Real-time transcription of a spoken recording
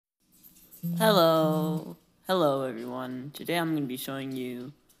Hello everyone. Today I'm going to be showing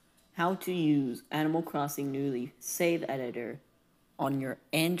you how to use Animal Crossing New Leaf Save Editor on your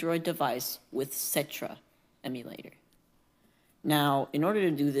Android device with Citra emulator. Now, in order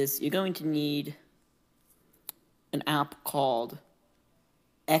to do this, you're going to need an app called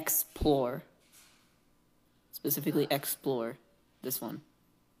Explore, specifically Explore, this one.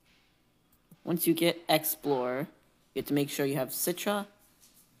 Once you get Explore, you have to make sure you have Citra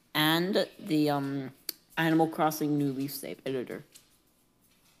and the Animal Crossing New Leaf Save Editor.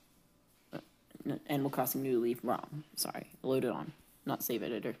 Animal Crossing New Leaf, wrong. Sorry, load it on, not Save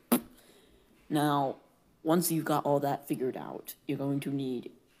Editor. Now, once you've got all that figured out, you're going to need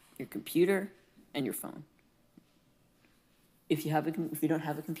your computer and your phone. If you don't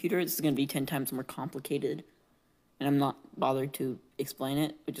have a computer, this is going to be 10 times more complicated, and I'm not bothered to explain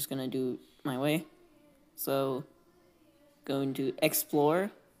it. We're just going to do it my way. So, go into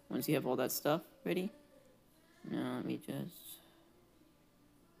Explore once you have all that stuff ready. Now, let me just...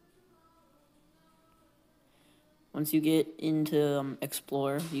 Once you get into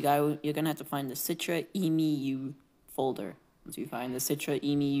Explore, you're gonna have to find the Citra amiibo folder. Once you find the Citra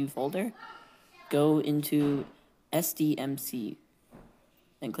amiibo folder, go into SDMC,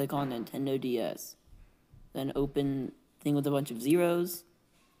 then click on Nintendo DS. Then open thing with a bunch of zeros.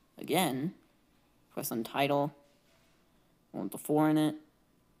 Again, press on title. I want the 4 in it.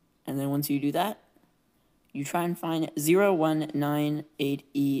 And then once you do that, you try and find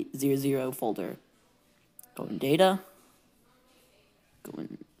 0198E00 folder. Go in data,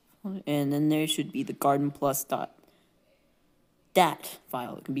 and then there should be the gardenplus.dat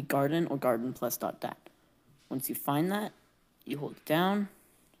file. It can be garden or gardenplus.dat. Once you find that, you hold it down.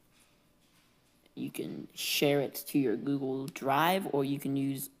 You can share it to your Google Drive, or you can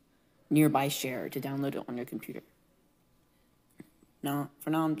use Nearby Share to download it on your computer. Now, for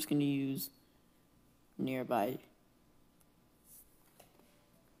now, I'm just going to use Nearby.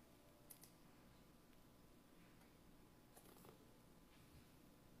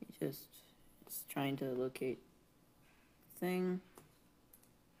 It's trying to locate the thing.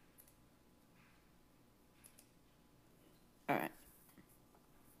 Alright.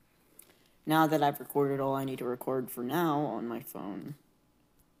 Now that I've recorded all I need to record for now on my phone,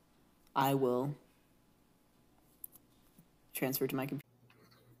 I will transfer to my computer.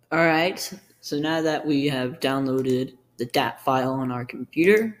 Alright, so now that we have downloaded the DAT file on our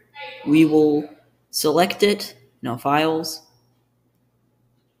computer, we will select it in our files.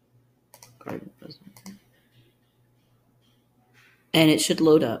 And it should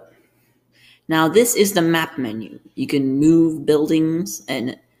load up. Now this is the map menu. You can move buildings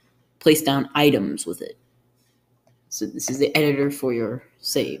and place down items with it. So this is the editor for your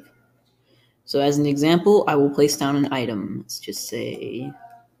save. So as an example, I will place down an item. Let's just say,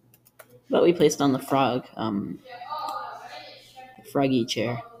 but we placed on the froggy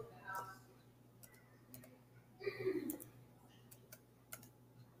chair.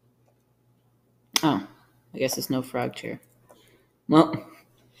 Oh, I guess it's no frog chair. Well,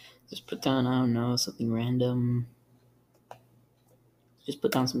 just put down, I don't know, something random. Just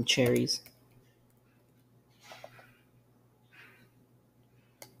put down some cherries.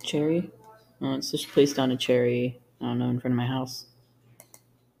 Cherry? Oh, let's just place down a cherry, I don't know, in front of my house.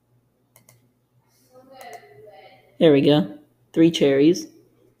 There we go. 3 cherries.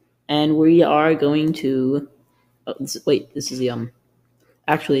 And we are going to... Oh, this is the...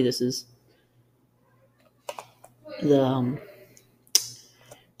 Actually, this is the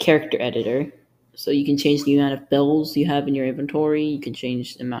character editor. So you can change the amount of bells you have in your inventory. You can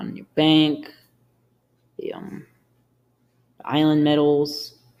change the amount in your bank. The island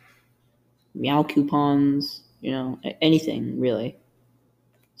medals. Meow coupons. You know, anything, really.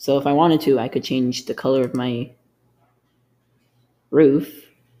 So if I wanted to, I could change the color of my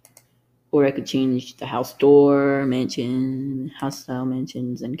roof. Or I could change the house door, mansion, house style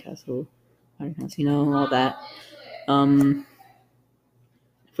mansions, and castle, all that.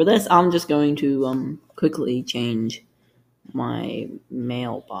 For this, I'm just going to quickly change my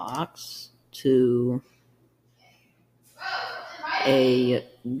mailbox to a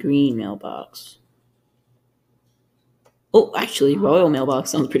green mailbox. Oh, actually, royal mailbox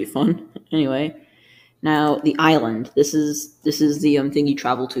sounds pretty fun. Anyway, now the island. This is the thing you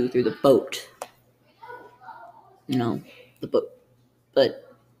travel to through the boat. You know, the boat.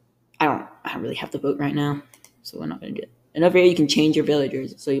 But I don't really have the boat right now, so we're not gonna do it. And over here, you can change your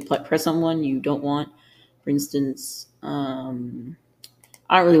villagers. So you press on one you don't want. For instance, I don't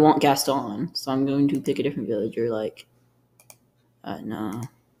really want Gaston, so I'm going to pick a different villager. Like, no,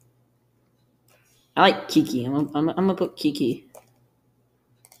 I like Kiki. I'm gonna put Kiki.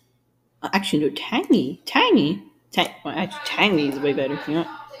 Actually, no, Tangy. Well, actually, Tangy is way better. You know what?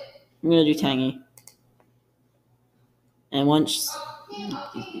 I'm gonna do Tangy. And once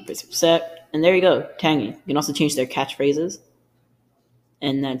you press accept, and there you go, Tangy. You can also change their catchphrases.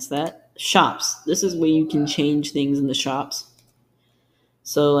 And that's that. Shops. This is where you can change things in the shops.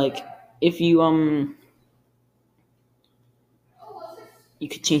 So like if you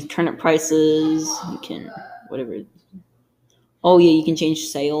could change turnip prices, you can whatever. Oh yeah, you can change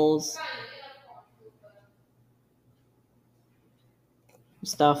sales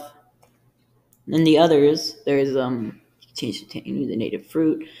stuff. And then the others, there's you can change the native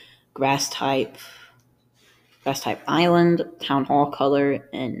fruit, grass type island, town hall color,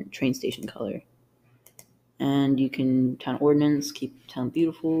 and train station color. And you can town ordinance, keep town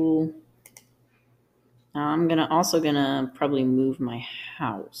beautiful. Now I'm gonna probably move my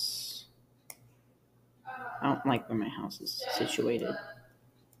house. I don't like where my house is situated.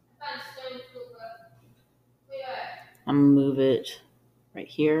 I'm gonna move it right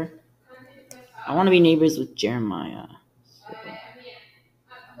here. I want to be neighbors with Jeremiah. So.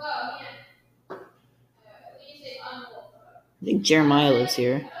 I think Jeremiah lives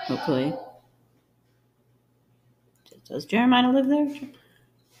here, hopefully. Does Jeremiah live there?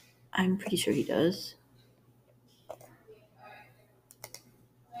 I'm pretty sure he does.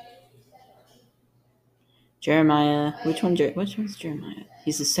 Jeremiah, which one's Jeremiah?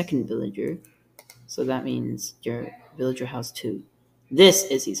 He's the second villager. So that means villager house 2. This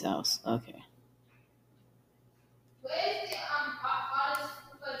is his house. Okay.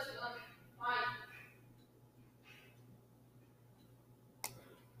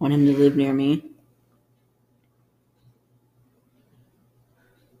 Want him to live near me.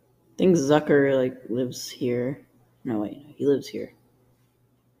 I think Zucker lives here. No wait, he lives here.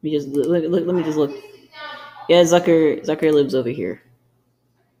 Let me just look. Yeah, Zucker lives over here.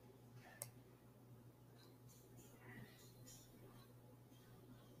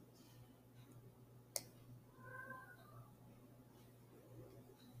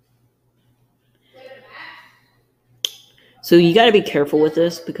 So you got to be careful with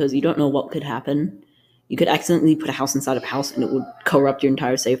this because you don't know what could happen. You could accidentally put a house inside of a house and it would corrupt your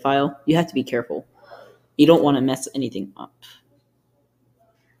entire save file. You have to be careful. You don't want to mess anything up.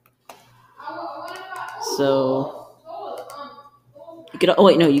 So you could. Oh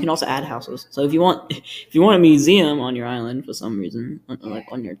wait, no. You can also add houses. So if you want a museum on your island for some reason, like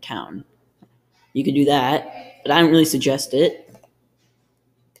on your town, you could do that. But I don't really suggest it.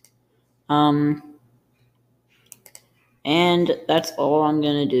 And that's all I'm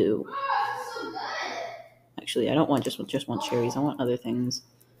gonna do. Actually, I don't want just want cherries. I want other things.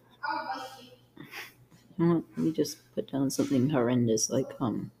 Let me just put down something horrendous like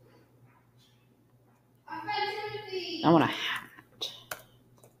I want a hat.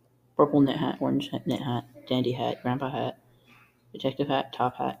 Purple knit hat, orange knit hat, dandy hat, grandpa hat, detective hat,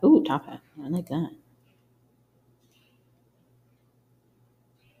 top hat. Ooh, top hat. I like that.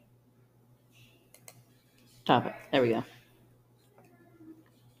 Top hat. There we go.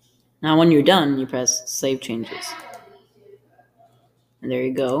 Now when you're done, you press save changes. And there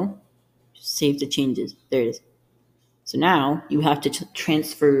you go. Save the changes. There it is. So now you have to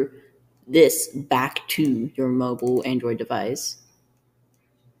transfer this back to your mobile Android device.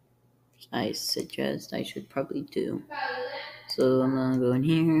 I suggest I should probably do. So I'm gonna go in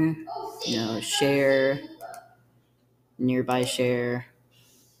here, share, nearby share,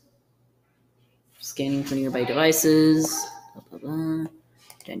 scanning for nearby devices, blah, blah, blah.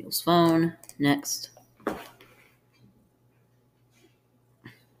 Daniel's phone, next.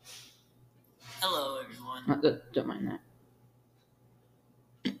 Hello everyone. Don't mind that.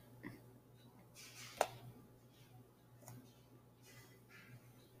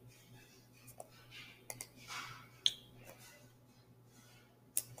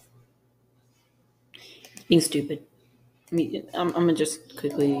 Being stupid. I'm gonna just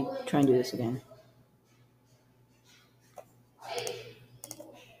quickly try and do this again.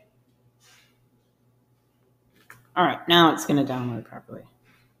 Alright, now it's gonna download properly.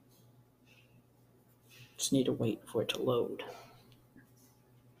 Just need to wait for it to load.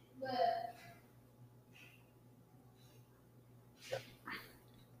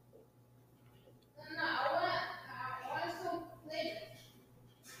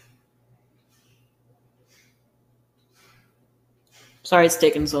 Sorry it's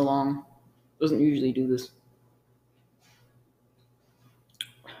taking so long. Doesn't usually do this.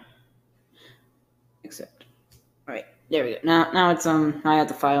 Except. Alright, there we go. Now it's I have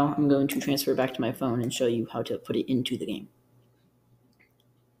the file. I'm going to transfer it back to my phone and show you how to put it into the game.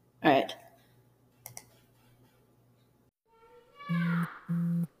 Alright.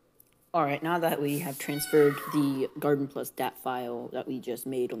 Alright, now that we have transferred the Garden Plus DAT file that we just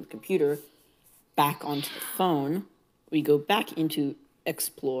made on the computer back onto the phone, we go back into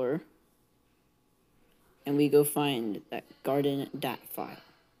Explore, and we go find that Garden DAT file.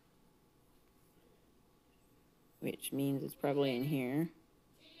 Which means it's probably in here.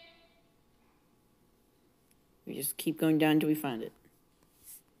 We just keep going down until we find it.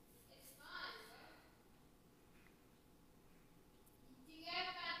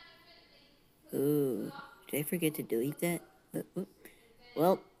 Ooh, did I forget to delete that?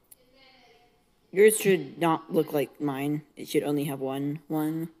 Well, yours should not look like mine. It should only have one,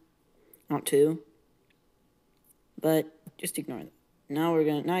 not two. But just ignore that.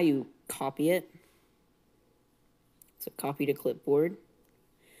 Now you copy it. So copy to clipboard.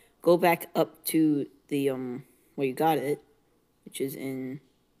 Go back up to the where you got it, which is in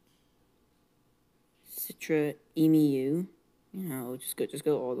citra emu. You know, just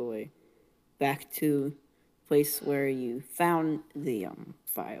go all the way back to the place where you found the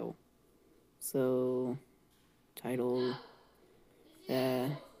file. So title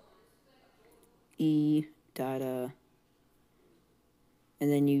e data,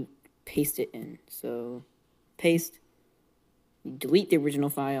 and then you paste it in. So paste, you delete the original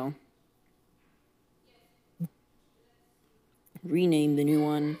file, rename the new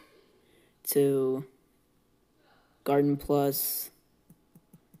one to Garden Plus,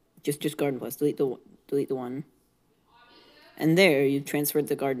 just Garden Plus, delete the one, and there you've transferred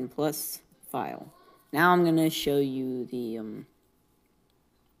the Garden Plus file. Now I'm gonna show you the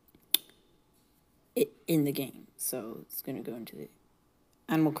it in the game. So it's gonna go into the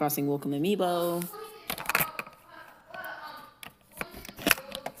Animal Crossing Welcome Amiibo.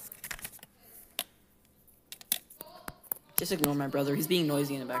 Just ignore my brother, he's being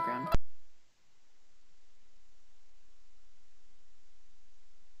noisy in the background.